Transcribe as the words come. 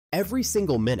Every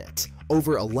single minute,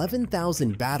 over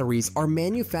 11,000 batteries are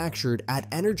manufactured at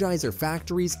Energizer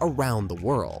factories around the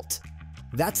world.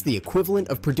 That's the equivalent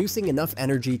of producing enough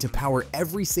energy to power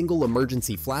every single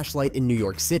emergency flashlight in New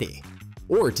York City,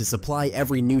 or to supply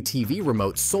every new TV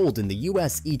remote sold in the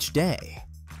US each day.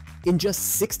 In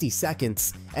just 60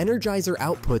 seconds, Energizer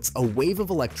outputs a wave of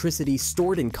electricity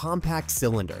stored in compact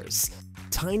cylinders,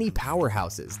 tiny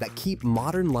powerhouses that keep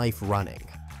modern life running.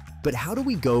 But how do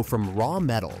we go from raw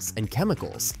metals and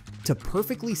chemicals to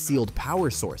perfectly sealed power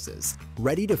sources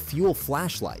ready to fuel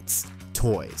flashlights,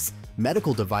 toys,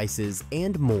 medical devices,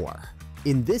 and more?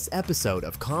 In this episode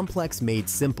of Complex Made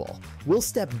Simple, we'll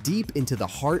step deep into the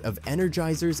heart of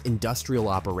Energizer's industrial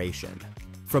operation.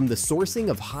 From the sourcing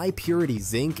of high-purity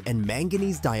zinc and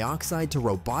manganese dioxide to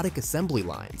robotic assembly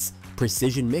lines,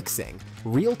 precision mixing,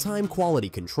 real-time quality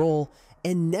control,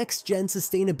 and next-gen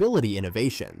sustainability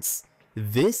innovations.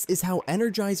 This is how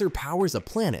Energizer powers a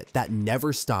planet that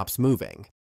never stops moving.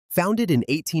 Founded in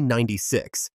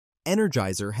 1896,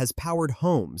 Energizer has powered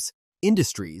homes,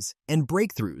 industries, and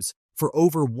breakthroughs for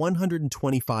over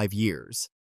 125 years.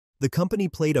 The company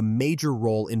played a major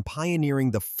role in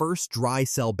pioneering the first dry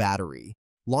cell battery,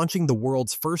 launching the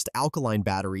world's first alkaline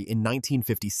battery in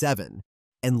 1957,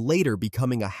 and later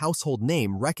becoming a household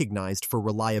name recognized for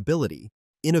reliability,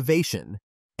 innovation,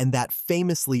 and that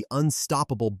famously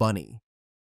unstoppable bunny.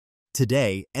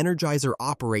 Today, Energizer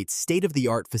operates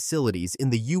state-of-the-art facilities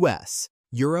in the US,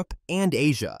 Europe, and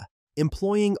Asia,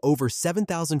 employing over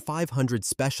 7,500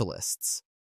 specialists.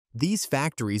 These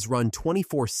factories run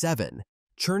 24/7,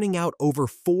 churning out over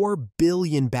 4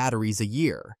 billion batteries a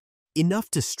year, enough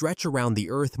to stretch around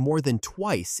the Earth more than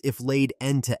twice if laid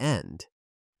end-to-end.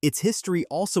 Its history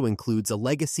also includes a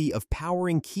legacy of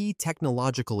powering key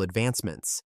technological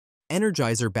advancements.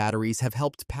 Energizer batteries have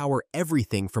helped power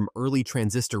everything from early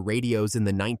transistor radios in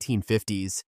the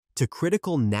 1950s to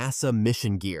critical NASA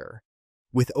mission gear.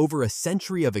 With over a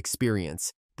century of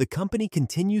experience, the company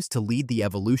continues to lead the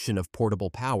evolution of portable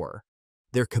power.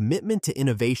 Their commitment to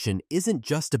innovation isn't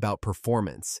just about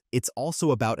performance, it's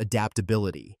also about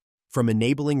adaptability. From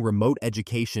enabling remote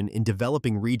education in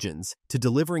developing regions to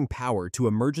delivering power to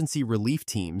emergency relief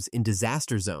teams in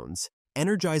disaster zones,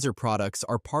 Energizer products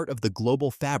are part of the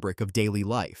global fabric of daily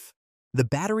life. The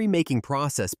battery-making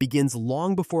process begins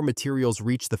long before materials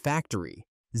reach the factory.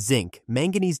 Zinc,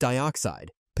 manganese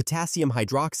dioxide, potassium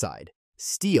hydroxide,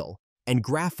 steel, and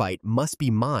graphite must be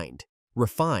mined,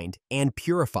 refined, and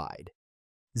purified.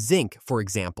 Zinc, for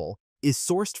example, is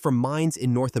sourced from mines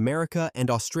in North America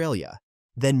and Australia,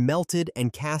 then melted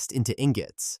and cast into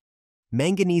ingots.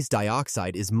 Manganese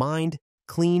dioxide is mined,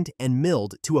 cleaned, and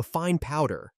milled to a fine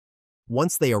powder.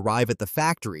 Once they arrive at the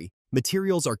factory,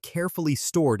 materials are carefully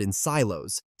stored in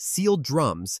silos, sealed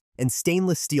drums, and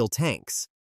stainless steel tanks.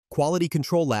 Quality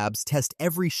control labs test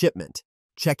every shipment,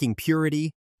 checking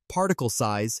purity, particle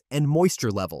size, and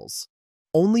moisture levels.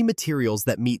 Only materials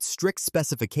that meet strict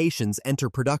specifications enter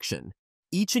production.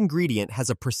 Each ingredient has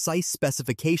a precise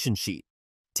specification sheet.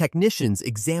 Technicians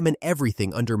examine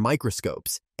everything under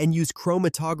microscopes and use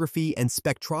chromatography and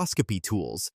spectroscopy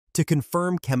tools to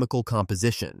confirm chemical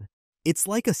composition. It's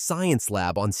like a science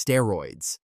lab on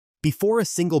steroids. Before a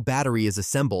single battery is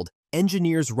assembled,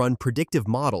 engineers run predictive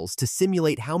models to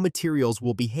simulate how materials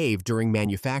will behave during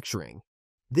manufacturing.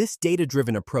 This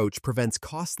data-driven approach prevents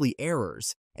costly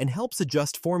errors and helps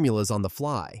adjust formulas on the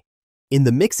fly. In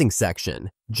the mixing section,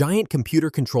 giant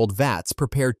computer-controlled vats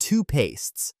prepare two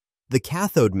pastes: the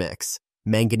cathode mix,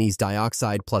 manganese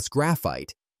dioxide plus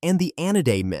graphite, and the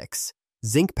anode mix,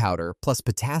 zinc powder plus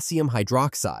potassium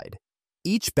hydroxide.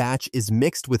 Each batch is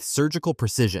mixed with surgical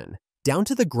precision, down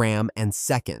to the gram and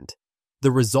second.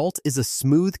 The result is a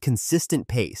smooth, consistent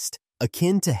paste,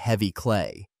 akin to heavy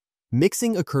clay.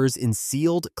 Mixing occurs in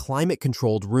sealed,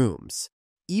 climate-controlled rooms.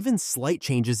 Even slight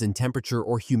changes in temperature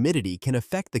or humidity can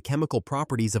affect the chemical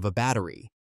properties of a battery.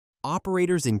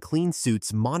 Operators in clean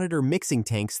suits monitor mixing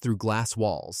tanks through glass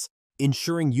walls,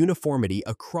 ensuring uniformity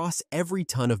across every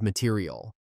ton of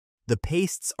material. The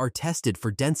pastes are tested for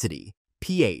density,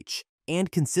 pH,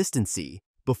 and consistency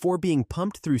before being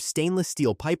pumped through stainless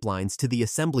steel pipelines to the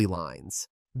assembly lines.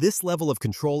 This level of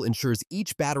control ensures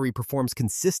each battery performs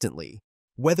consistently,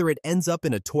 whether it ends up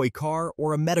in a toy car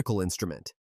or a medical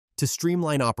instrument. To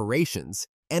streamline operations,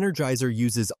 Energizer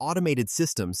uses automated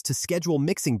systems to schedule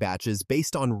mixing batches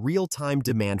based on real-time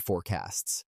demand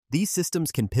forecasts. These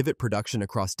systems can pivot production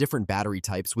across different battery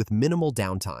types with minimal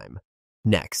downtime.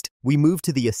 Next, we move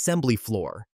to the assembly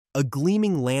floor, a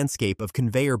gleaming landscape of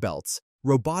conveyor belts,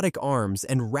 robotic arms,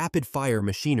 and rapid-fire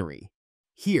machinery.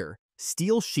 Here,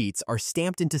 steel sheets are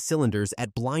stamped into cylinders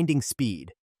at blinding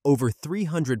speed, over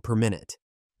 300 per minute.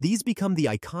 These become the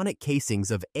iconic casings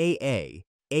of AA,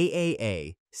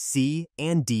 AAA, C,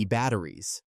 and D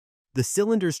batteries. The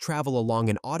cylinders travel along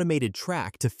an automated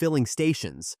track to filling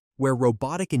stations, where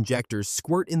robotic injectors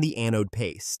squirt in the anode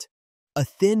paste. A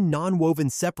thin,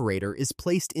 non-woven separator is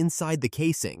placed inside the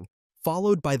casing,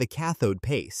 followed by the cathode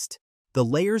paste. The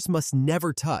layers must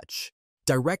never touch.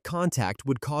 Direct contact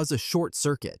would cause a short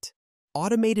circuit.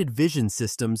 Automated vision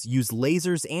systems use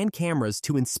lasers and cameras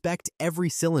to inspect every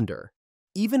cylinder.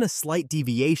 Even a slight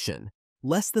deviation,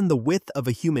 less than the width of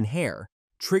a human hair,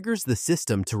 triggers the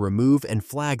system to remove and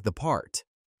flag the part.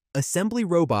 Assembly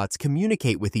robots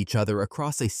communicate with each other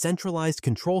across a centralized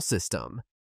control system.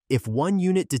 If one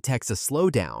unit detects a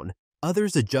slowdown,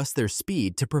 others adjust their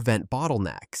speed to prevent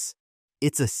bottlenecks.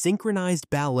 It's a synchronized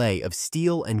ballet of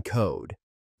steel and code.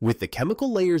 With the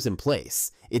chemical layers in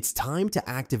place, it's time to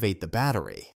activate the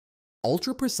battery.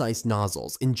 Ultra-precise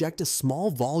nozzles inject a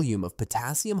small volume of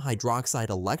potassium hydroxide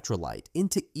electrolyte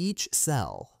into each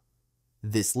cell.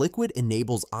 This liquid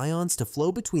enables ions to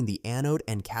flow between the anode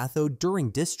and cathode during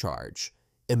discharge.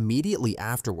 Immediately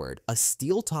afterward, a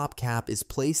steel top cap is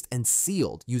placed and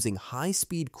sealed using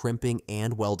high-speed crimping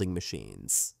and welding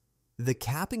machines. The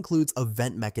cap includes a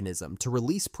vent mechanism to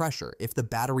release pressure if the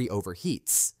battery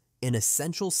overheats, an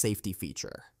essential safety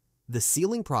feature. The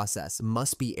sealing process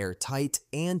must be airtight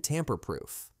and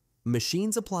tamper-proof.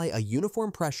 Machines apply a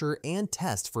uniform pressure and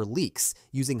test for leaks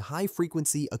using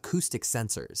high-frequency acoustic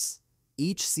sensors.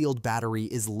 Each sealed battery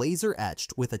is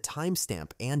laser-etched with a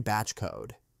timestamp and batch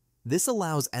code. This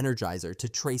allows Energizer to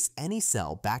trace any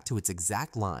cell back to its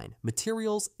exact line,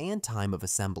 materials, and time of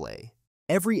assembly.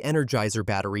 Every Energizer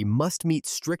battery must meet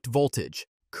strict voltage,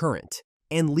 current,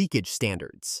 and leakage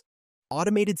standards.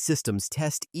 Automated systems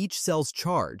test each cell's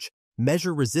charge,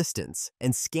 measure resistance,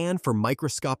 and scan for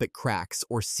microscopic cracks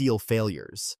or seal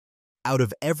failures. Out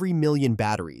of every million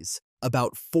batteries,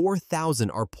 about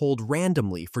 4,000 are pulled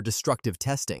randomly for destructive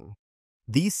testing.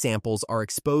 These samples are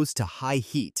exposed to high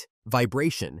heat,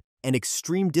 vibration, and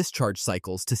extreme discharge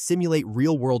cycles to simulate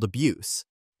real-world abuse.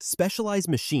 Specialized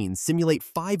machines simulate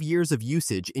 5 years of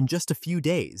usage in just a few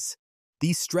days.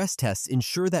 These stress tests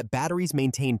ensure that batteries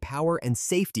maintain power and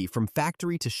safety from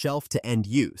factory to shelf to end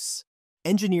use.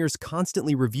 Engineers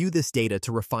constantly review this data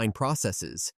to refine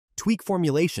processes, tweak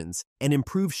formulations, and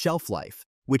improve shelf life,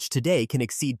 which today can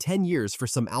exceed 10 years for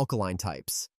some alkaline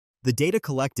types. The data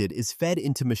collected is fed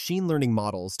into machine learning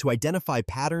models to identify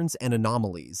patterns and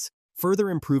anomalies,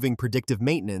 further improving predictive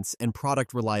maintenance and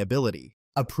product reliability.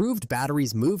 Approved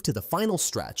batteries move to the final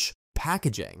stretch,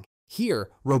 packaging. Here,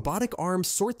 robotic arms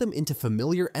sort them into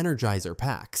familiar Energizer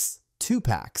packs,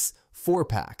 2-packs,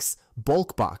 4-packs,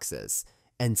 bulk boxes,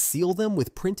 and seal them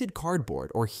with printed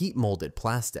cardboard or heat-molded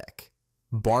plastic.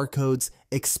 Barcodes,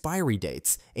 expiry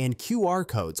dates, and QR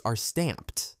codes are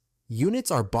stamped. Units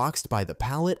are boxed by the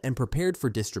pallet and prepared for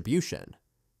distribution.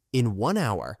 In 1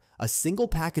 hour, a single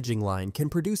packaging line can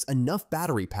produce enough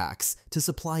battery packs to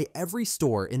supply every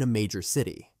store in a major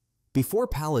city. Before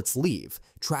pallets leave,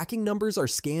 tracking numbers are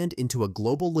scanned into a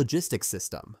global logistics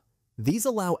system. These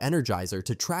allow Energizer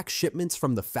to track shipments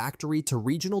from the factory to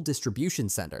regional distribution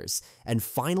centers and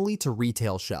finally to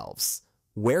retail shelves.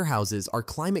 Warehouses are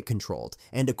climate-controlled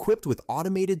and equipped with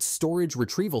automated storage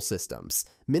retrieval systems,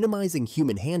 minimizing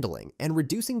human handling and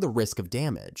reducing the risk of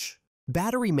damage.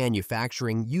 Battery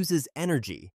manufacturing uses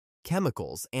energy,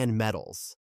 chemicals, and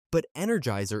metals. But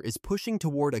Energizer is pushing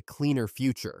toward a cleaner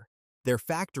future. Their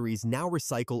factories now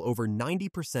recycle over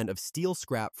 90% of steel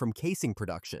scrap from casing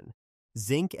production.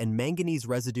 Zinc and manganese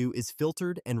residue is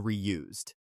filtered and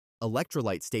reused.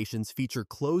 Electrolyte stations feature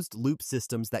closed-loop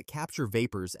systems that capture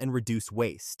vapors and reduce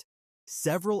waste.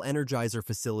 Several Energizer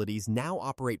facilities now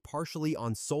operate partially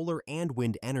on solar and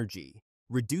wind energy,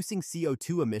 reducing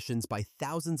CO2 emissions by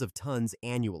thousands of tons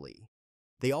annually.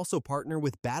 They also partner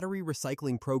with battery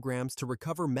recycling programs to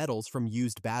recover metals from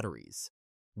used batteries.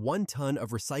 1 ton of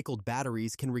recycled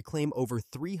batteries can reclaim over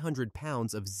 300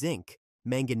 pounds of zinc,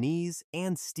 manganese,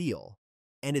 and steel.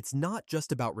 And it's not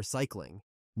just about recycling.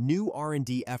 New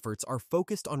R&D efforts are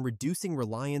focused on reducing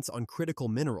reliance on critical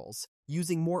minerals,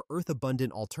 using more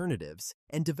earth-abundant alternatives,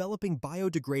 and developing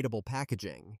biodegradable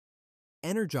packaging.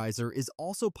 Energizer is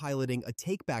also piloting a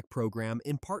take-back program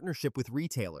in partnership with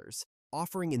retailers,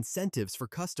 offering incentives for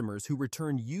customers who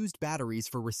return used batteries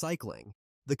for recycling.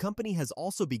 The company has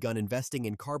also begun investing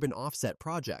in carbon offset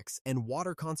projects and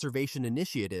water conservation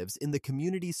initiatives in the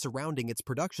communities surrounding its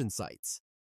production sites.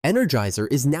 Energizer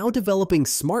is now developing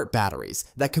smart batteries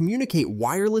that communicate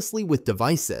wirelessly with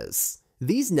devices.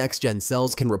 These next-gen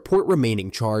cells can report remaining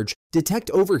charge,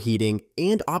 detect overheating,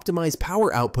 and optimize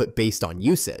power output based on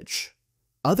usage.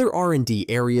 Other R&D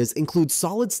areas include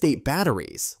solid-state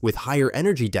batteries with higher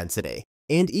energy density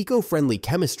and eco-friendly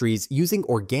chemistries using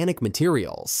organic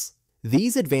materials.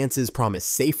 These advances promise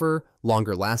safer,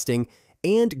 longer-lasting,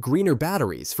 and greener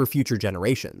batteries for future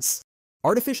generations.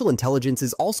 Artificial intelligence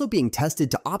is also being tested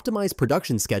to optimize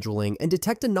production scheduling and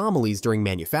detect anomalies during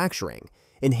manufacturing,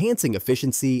 enhancing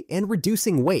efficiency and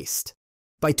reducing waste.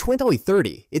 By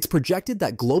 2030, it's projected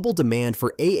that global demand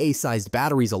for AA-sized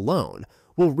batteries alone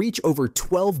will reach over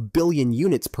 12 billion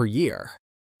units per year.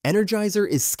 Energizer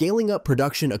is scaling up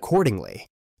production accordingly,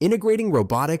 integrating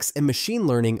robotics and machine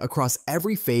learning across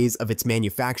every phase of its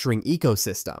manufacturing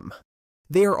ecosystem.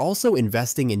 They are also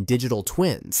investing in digital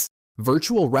twins,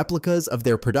 virtual replicas of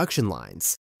their production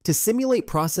lines, to simulate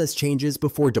process changes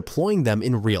before deploying them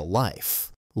in real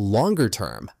life. Longer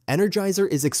term, Energizer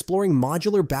is exploring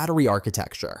modular battery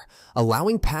architecture,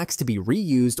 allowing packs to be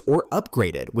reused or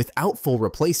upgraded without full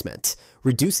replacement,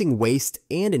 reducing waste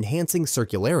and enhancing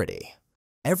circularity.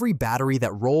 Every battery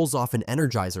that rolls off an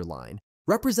Energizer line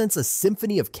represents a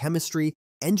symphony of chemistry,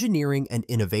 engineering, and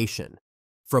innovation.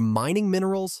 From mining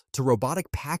minerals to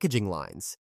robotic packaging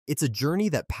lines, it's a journey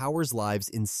that powers lives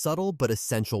in subtle but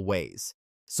essential ways.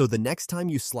 So the next time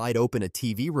you slide open a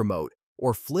TV remote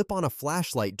or flip on a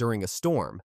flashlight during a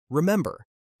storm, remember,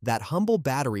 that humble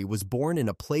battery was born in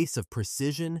a place of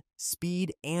precision,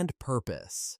 speed, and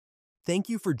purpose. Thank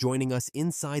you for joining us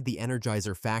inside the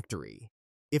Energizer factory.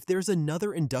 If there's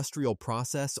another industrial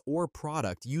process or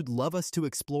product you'd love us to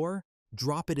explore,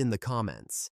 drop it in the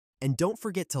comments. And don't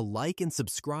forget to like and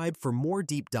subscribe for more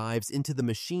deep dives into the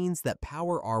machines that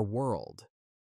power our world.